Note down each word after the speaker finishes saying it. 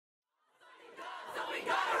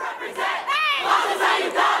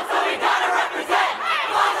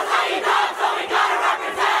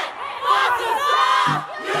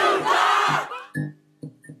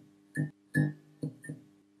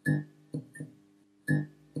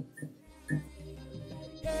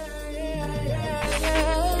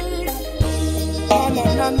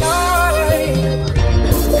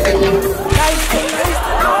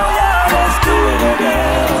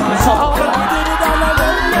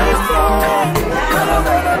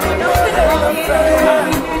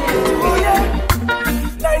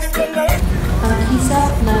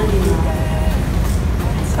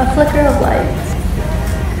a flicker of light.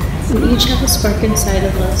 We each have a spark inside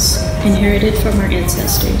of us, inherited from our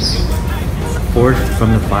ancestors. Forged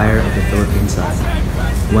from the fire of the Philippine sun,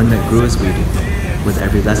 one that grew as we do, with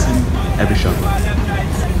every lesson, every struggle.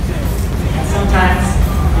 Sometimes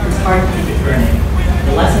it's hard to keep it burning.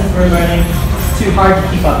 The lessons we're learning, it's too hard to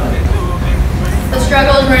keep up with. The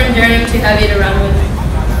struggles we're enduring, too heavy to run with.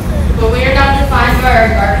 But we are not defined by our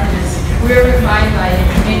darkness. We are refined by it,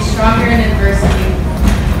 made stronger in adversity.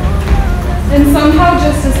 And somehow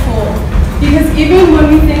just as whole. Because even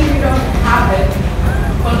when we think we don't have it,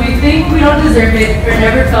 when we think we don't deserve it or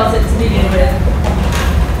never felt it to begin with,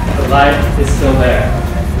 the light is still there.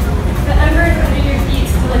 The embers under your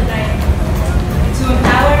feet still ignite. to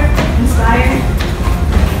empower, inspire,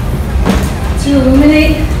 To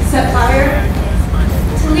illuminate, set fire,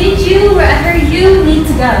 To lead you wherever you need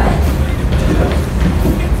to go.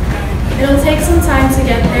 It'll take some time to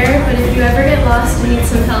get there, but if you ever get lost and need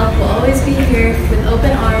some help, we'll always be here with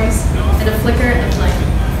open arms and a flicker of light.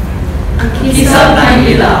 Kisap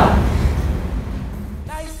ng ilaw.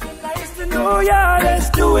 Nice to know ya,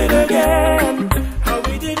 let's do it again. How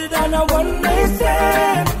we did it on a one-night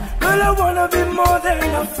stand. Girl, I wanna be more than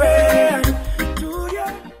a friend.